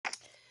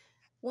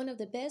One of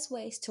the best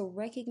ways to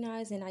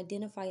recognize and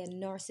identify a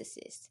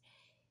narcissist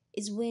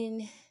is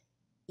when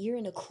you're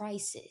in a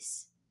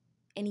crisis,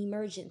 an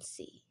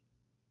emergency,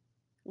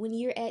 when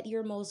you're at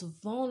your most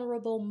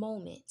vulnerable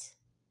moment.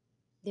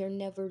 They're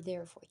never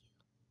there for you.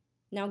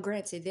 Now,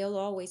 granted, they'll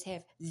always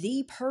have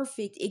the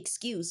perfect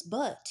excuse,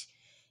 but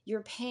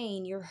your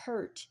pain, your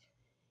hurt,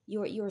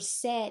 your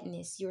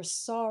sadness, your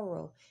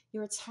sorrow,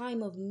 your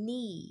time of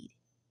need,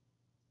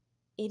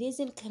 it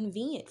isn't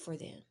convenient for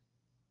them.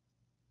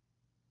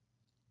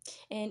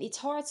 And it's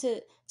hard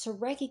to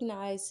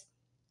recognize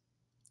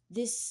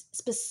this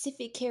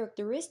specific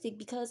characteristic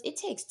because it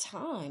takes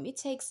time. It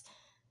takes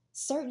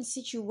certain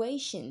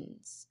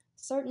situations,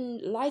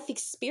 certain life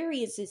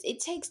experiences. It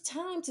takes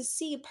time to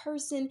see a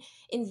person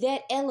in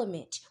that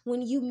element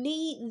when you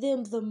need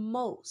them the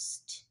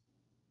most.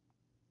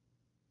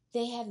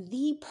 They have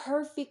the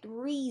perfect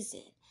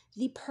reason,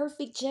 the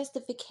perfect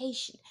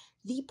justification,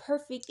 the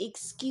perfect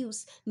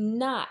excuse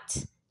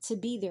not to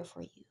be there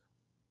for you.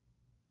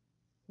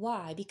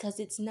 Why? Because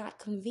it's not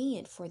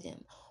convenient for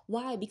them.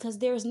 Why? Because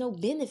there's no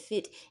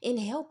benefit in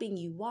helping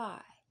you.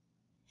 Why?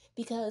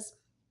 Because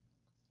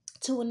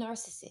to a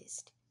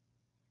narcissist,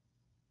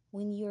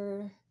 when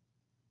you're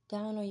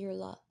down on your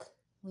luck,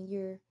 when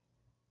you're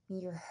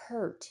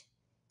hurt,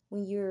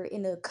 when you're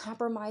in a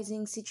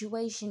compromising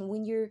situation,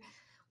 when you're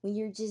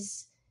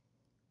just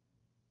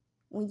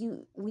when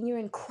you're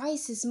in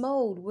crisis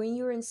mode, when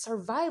you're in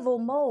survival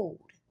mode,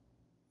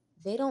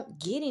 they don't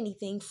get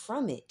anything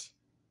from it.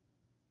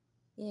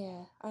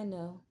 Yeah, I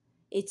know.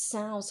 It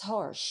sounds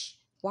harsh.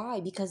 Why?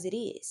 Because it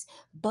is.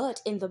 But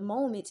in the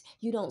moment,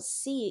 you don't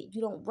see it,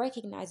 you don't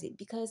recognize it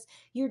because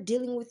you're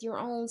dealing with your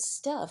own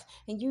stuff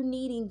and you're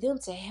needing them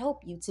to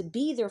help you, to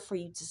be there for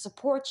you, to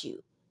support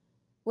you.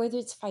 Whether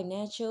it's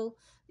financial,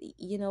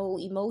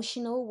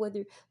 emotional,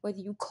 whether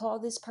you call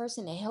this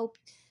person to help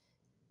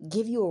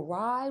give you a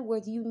ride,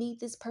 whether you need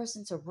this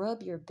person to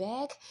rub your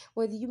back,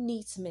 whether you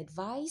need some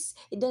advice.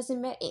 It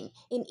doesn't matter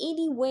in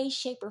any way,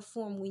 shape, or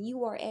form. When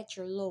you are at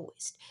your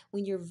lowest,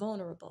 when you're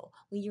vulnerable,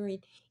 when you're in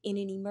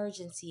an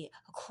emergency,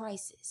 a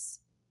crisis,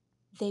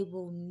 they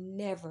will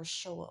never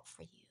show up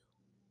for you.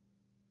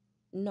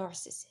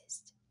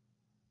 Narcissist.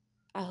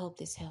 I hope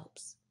this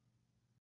helps.